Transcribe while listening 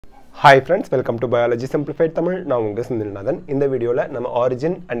Hi friends, welcome to Biology Simplified Tamil. நான் உங்க செந்தில்நாதன். இந்த வீடியோல நம்ம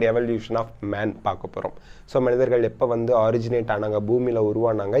origin and evolution of man பார்க்க போறோம். சோ மனிதர்கள் எப்ப வந்து ஆரிஜினேட் ஆனாங்க, பூமியில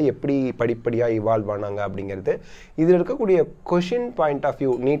உருவானாங்க, எப்படி படிப்படியா இவால்வ் ஆனாங்க அப்படிங்கிறது இதுல இருக்கக்கூடிய क्वेश्चन பாயிண்ட் ஆஃப்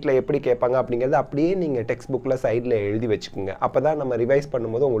வியூ நீட்ல எப்படி கேட்பாங்க அப்படிங்கிறது அப்படியே நீங்க டெக்ஸ்ட் புக்ல சைடுல எழுதி வெச்சுக்குங்க. அப்பதான் நம்ம ரிவைஸ்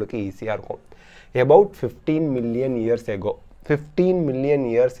பண்ணும்போது உங்களுக்கு ஈஸியா இருக்கும். About 15 million years ago, 15 million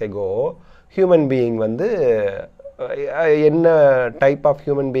years ago human being வந்து என்ன type of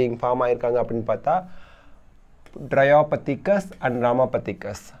human being form ஆயிருக்காங்க அப்படின்னு பார்த்தா ட்ரையோபத்திகஸ் அண்ட்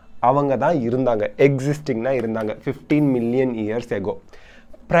ராமோபத்திகஸ் அவங்க தான் இருந்தாங்க, எக்ஸிஸ்டிங்னா இருந்தாங்க 15 மில்லியன் இயர்ஸ் எகோ.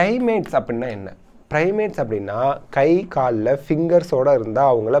 ப்ரைமேட்ஸ் அப்படின்னா என்ன? ப்ரைமேட்ஸ் அப்படின்னா கை காலில் ஃபிங்கர்ஸோட இருந்தால்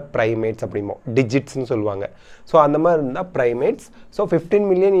அவங்கள ப்ரைமேட்ஸ் அப்படிமோ, டிஜிட்ஸ்னு சொல்லுவாங்க. ஸோ அந்த மாதிரி இருந்தால் primates. So 15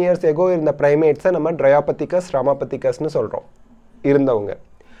 million years ago இருந்த ப்ரைமேட்ஸை நம்ம ட்ரையோபத்திகஸ் ராமோபத்திகஸ்னு சொல்கிறோம். இருந்தவங்க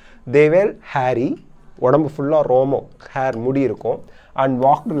தேவேல் ஹேரி, உடம்பு ஃபுல்லாக ரோமோ, ஹேர் முடி இருக்கும். And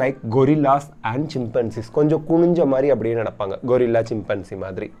walked like கொரில்லாஸ் and chimpanzees, கொஞ்சம் குனிஞ்ச மாதிரி அப்படியே நடப்பாங்க, கொரில்லா சிம்பன்சி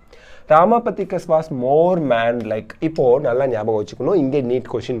மாதிரி. ராமோபத்திகஸ் வாஸ் மோர் மேன் லைக். இப்போது நல்லா ஞாபகம் வச்சுக்கணும், இங்கே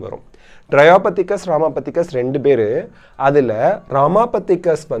நீட் கொஷின் வரும். ட்ரையோபத்திகஸ் ராமோபத்திகஸ் ரெண்டு பேர். அதில்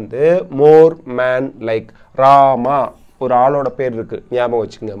ராமோபத்திகஸ் வந்து மோர் மேன் லைக். ராமா ஒரு ஆளோட பேர் இருக்கு, ஞாபகம்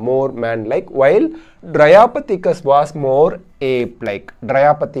வச்சுக்கோங்க, மோர் man like. While ட்ரையோபத்திகஸ் was more app like.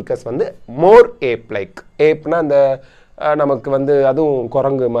 ட்ரையோபத்திகஸ் வந்து மோர் ஏப் லைக். ஏப்னா அந்த நமக்கு வந்து அதுவும்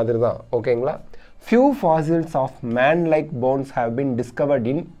குரங்கு மாதிரி தான், ஓகேங்களா. Few fossils of man like bones have been discovered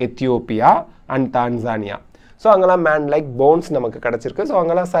in Ethiopia and Tanzania. So அங்கெல்லாம் மேன் லைக் போன்ஸ் நமக்கு கிடச்சிருக்கு. ஸோ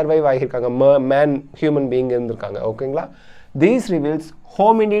அங்கெல்லாம் சர்வைவ் ஆகியிருக்காங்க, மேன் ஹியூமன் பீயிங் இருந்திருக்காங்க, ஓகேங்களா. These reveals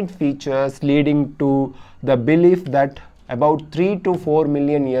hominid features leading to the belief that about 3 to 4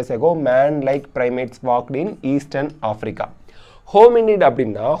 million years ago man-like primates walked in eastern Africa. Hominid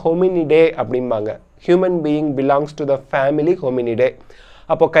அப்படின்னா hominidae அப்படிம்பாங்க. Human being belongs to the family Hominidae.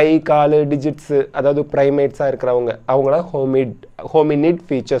 அப்போ கை கால் digits, அதாவது ப்ரைமேட்ஸாக இருக்கிறவங்க அவங்கள hominid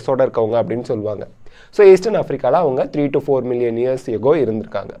ஃபீச்சர்ஸோட இருக்கவங்க அப்படின்னு சொல்லுவாங்க. So eastern ஆஃப்ரிக்காவில் அவங்க 3 to 4 million years ago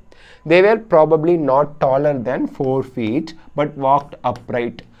இருந்திருக்காங்க. They were probably not taller than 4 feet but walked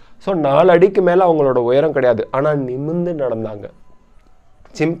upright. So 4 அடிக்கு மேலே அவங்களோட உயரம் கிடையாது, ஆனால் நிமிர்ந்து நடந்தாங்க.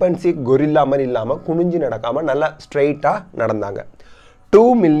 சிம்பன்சி கொரில்லா மாதிரி இல்லாமல் குனிஞ்சு நடக்காமல் நல்லா ஸ்ட்ரெயிட்டாக நடந்தாங்க. 2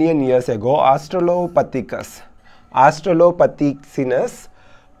 million years ago Australopithecines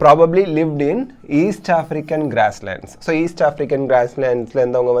probably lived in East African grasslands. So East African grasslands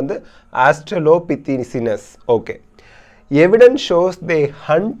இருந்தவங்க வந்து Australopithecines. Okay. Evidence shows they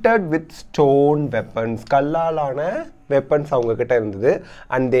hunted with stone weapons. கல்லாலான weapons அவங்க கிட்ட இருந்தது.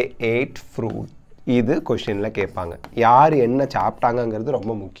 And they ate fruit. இது கொஷினில் கேட்பாங்க. யார் என்ன சாப்பிட்டாங்கங்கிறது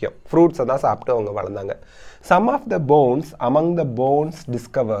ரொம்ப முக்கியம். ஃப்ரூட்ஸை தான் சாப்பிட்டு அவங்க வளர்ந்தாங்க. Some of the bones among the bones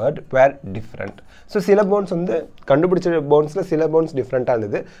discovered were different. So சில போன்ஸ் வந்து கண்டுபிடிச்ச போன்ஸில் சில போன்ஸ் டிஃப்ரெண்ட்டாக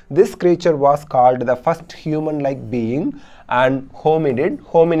இருந்தது. This creature was called the first human-like being and hominid.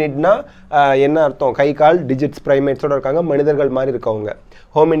 Hominidனா என்ன அர்த்தம்? கை கால் டிஜிட்ஸ் ப்ரைமேட்ஸோடு இருக்காங்க, மனிதர்கள் மாதிரி இருக்கவங்க.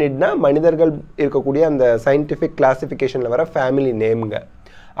 ஹோமினிட்னா மனிதர்கள் இருக்கக்கூடிய அந்த சயின்டிஃபிக் கிளாசிஃபிகேஷனில் வர family நேமுங்க.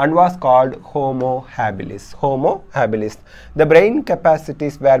 And was called Homo habilis. Homo habilis. The brain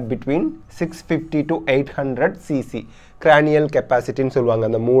capacities were between 650 to 800 cc. Cranial capacity ன்னு சொல்லுவாங்க,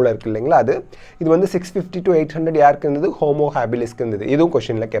 அந்த மூளை இருக்கு இல்லைங்களா, அது இது வந்து 650 to 800 யாருக்கு இருந்தது? Homo habilisக்கு இருந்தது. இதுவும்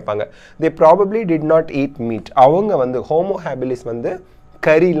கொஷினில் கேட்பாங்க. They probably did not eat meat. அவங்க வந்து Homo habilis வந்து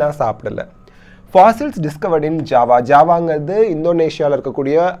கறிலாம் சாப்பிடல. Fossils discovered in Java. ஜாவாங்கிறது இந்தோனேஷியாவில்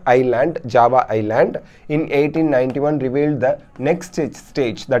இருக்கக்கூடிய island, Java island. In 1891 revealed the next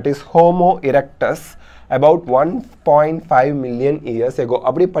stage, that is Homo erectus, about 1.5 million years ago.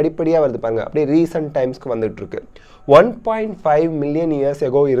 அப்படி படிப்படியாக வருது பாருங்க, அப்படியே ரீசன்ட் டைம்ஸ்க்கு வந்துட்டு இருக்கு. 1.5 million years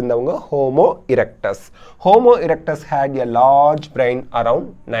ago இருந்தவங்க Homo erectus. Homo erectus had a large brain around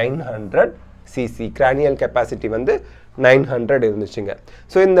 900 cc. Cranial capacity வந்து 900 இருந்துச்சுங்க.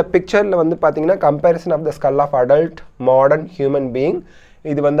 ஸோ இந்த பிக்சரில் வந்து பார்த்தீங்கன்னா comparison of the skull of adult modern human being.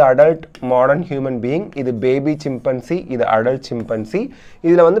 இது வந்து அடல்ட் மாடர்ன் ஹியூமன் பீயிங், இது பேபி சிம்பன்சி, இது அடல்ட் சிம்பன்சி.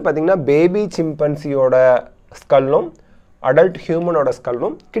 இதில் வந்து பார்த்தீங்கன்னா பேபி சிம்பன்சியோட ஸ்கல்லும் அடல்ட் ஹியூமனோட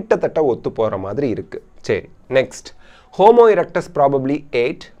ஸ்கல்லும் கிட்டத்தட்ட ஒத்து போகிற மாதிரி இருக்குது. சரி, next. Homo erectus probably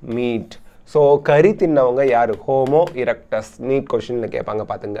add meet. So கறி தின்னவங்க யார்? Homo erectus. நீட் கொஷினில் கேட்பாங்க,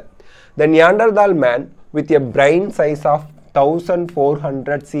 பார்த்துங்க. The Neanderthal man with a brain size of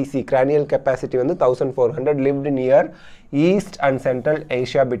 1400 cc, cranial capacity வந்து 1400, lived near East and Central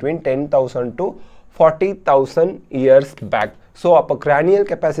Asia between 10,000 to 40,000 years back. So அப்போ cranial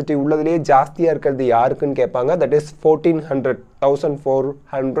capacity உள்ளதுலேயே ஜாஸ்தியாக இருக்கிறது யாருக்குன்னு கேட்பாங்க. That is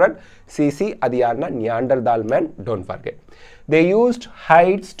 1400 cc. அது யாருன்னா Neanderthal man. Don't forget. they used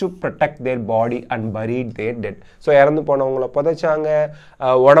hides to protect their body and buried their dead. So இறந்து போனவங்கள புதைச்சாங்க,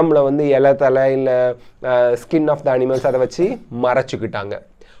 உடம்புல வந்து இலை தலை இல்லை skin of the animals அதை வச்சு மறைச்சுக்கிட்டாங்க.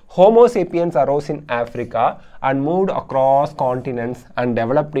 Homo sapiens arose in Africa and moved across continents and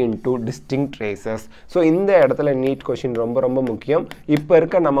developed into distinct races. So இந்த இடத்துல நீட் கொஸ்டின் ரொம்ப ரொம்ப முக்கியம். இப்போ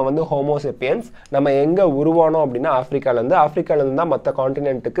இருக்க நம்ம வந்து Homo sapiens நம்ம எங்கே உருவானோம் அப்படின்னா ஆப்பிரிக்காலேருந்து தான் மற்ற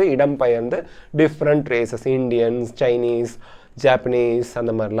காண்டினென்ட்டுக்கு இடம் பெயர்ந்து different races, Indians, Chinese, Japanese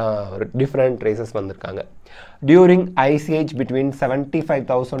அந்த மாதிரிலாம் டிஃப்ரெண்ட் ரேசஸ் வந்திருக்காங்க. During Ice Age between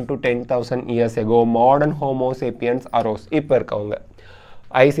 75,000 to 10,000 years ago, modern Homo sapiens arose. இப்போ இருக்கவங்க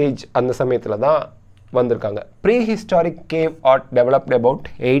Ice Age அந்த சமயத்தில் தான் வந்திருக்காங்க. Prehistoric cave art developed about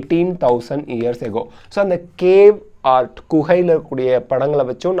 18,000 years ago. So அந்த கேவ் ஆர்ட், குகையில் இருக்கக்கூடிய படங்களை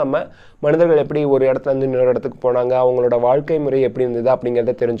வச்சும் நம்ம மனிதர்கள் எப்படி ஒரு இடத்துலேருந்து இன்னொரு இடத்துக்கு போனாங்க, அவங்களோட வாழ்க்கை முறை எப்படி இருந்தது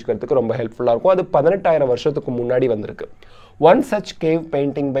அப்படிங்கிறத தெரிஞ்சுக்கிறதுக்கு ரொம்ப ஹெல்ப்ஃபுல்லாக இருக்கும். அது 18,000 வருஷத்துக்கு முன்னாடி வந்திருக்கு. One such cave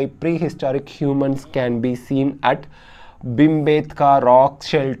painting by prehistoric humans can be seen at Bhimbetka rock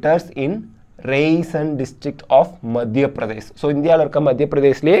shelters in Raisan district of Madhya Pradesh. So இந்தியாவில் இருக்க மத்திய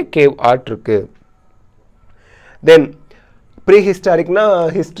பிரதேஷ்லேயே கேவ் ஆர்ட் இருக்கு. தென் ப்ரீஹிஸ்டாரிக்னா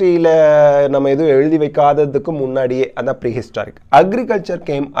ஹிஸ்ட்ரியில் நம்ம எதுவும் எழுதி வைக்காததுக்கு முன்னாடியே, அதான் prehistoric. Agriculture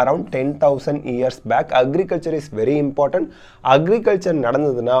game around 10,000 years back. Agriculture is very important. Agriculture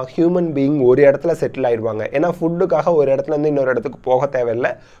நடந்ததுன்னா ஹியூமன் பீயிங் ஒரு இடத்துல செட்டில் ஆயிடுவாங்க. ஏன்னா ஃபுட்டுக்காக ஒரு இடத்துலேருந்து இன்னொரு இடத்துக்கு போக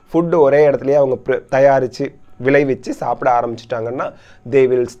தேவையில்லை. ஃபுட்டு ஒரே இடத்துலையே அவங்க தயாரித்து விளைவிச்சு சாப்பிட ஆரம்பிச்சிட்டாங்கன்னா they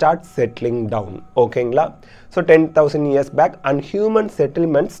will start settling down. ஓகேங்களா? So 10,000 years back and human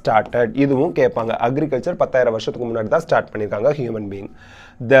settlement started. இதுவும் கேட்பாங்க. அக்ரிகல்ச்சர் 10,000 வருஷத்துக்கு முன்னாடி தான் ஸ்டார்ட் பண்ணியிருக்காங்க human being.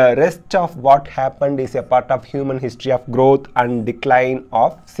 The rest of what happened is a part of human history of growth and decline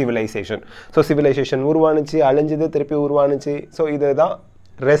of civilization. So civilisation உருவானுச்சு, அழிஞ்சது, திருப்பி உருவானுச்சு. So இதுதான்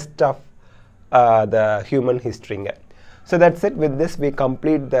rest of the human historyங்க. So that's it. With this we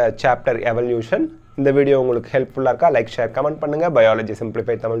complete the chapter evolution. இந்த video உங்களுக்கு ஹெல்ப்ஃபுல்லாக இருக்கா? Like, share, comment பண்ணுங்கள். Biology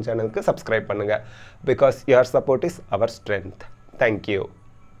simplified Tamil சேனலுக்கு subscribe பண்ணுங்கள். Because your support is our strength. Thank you.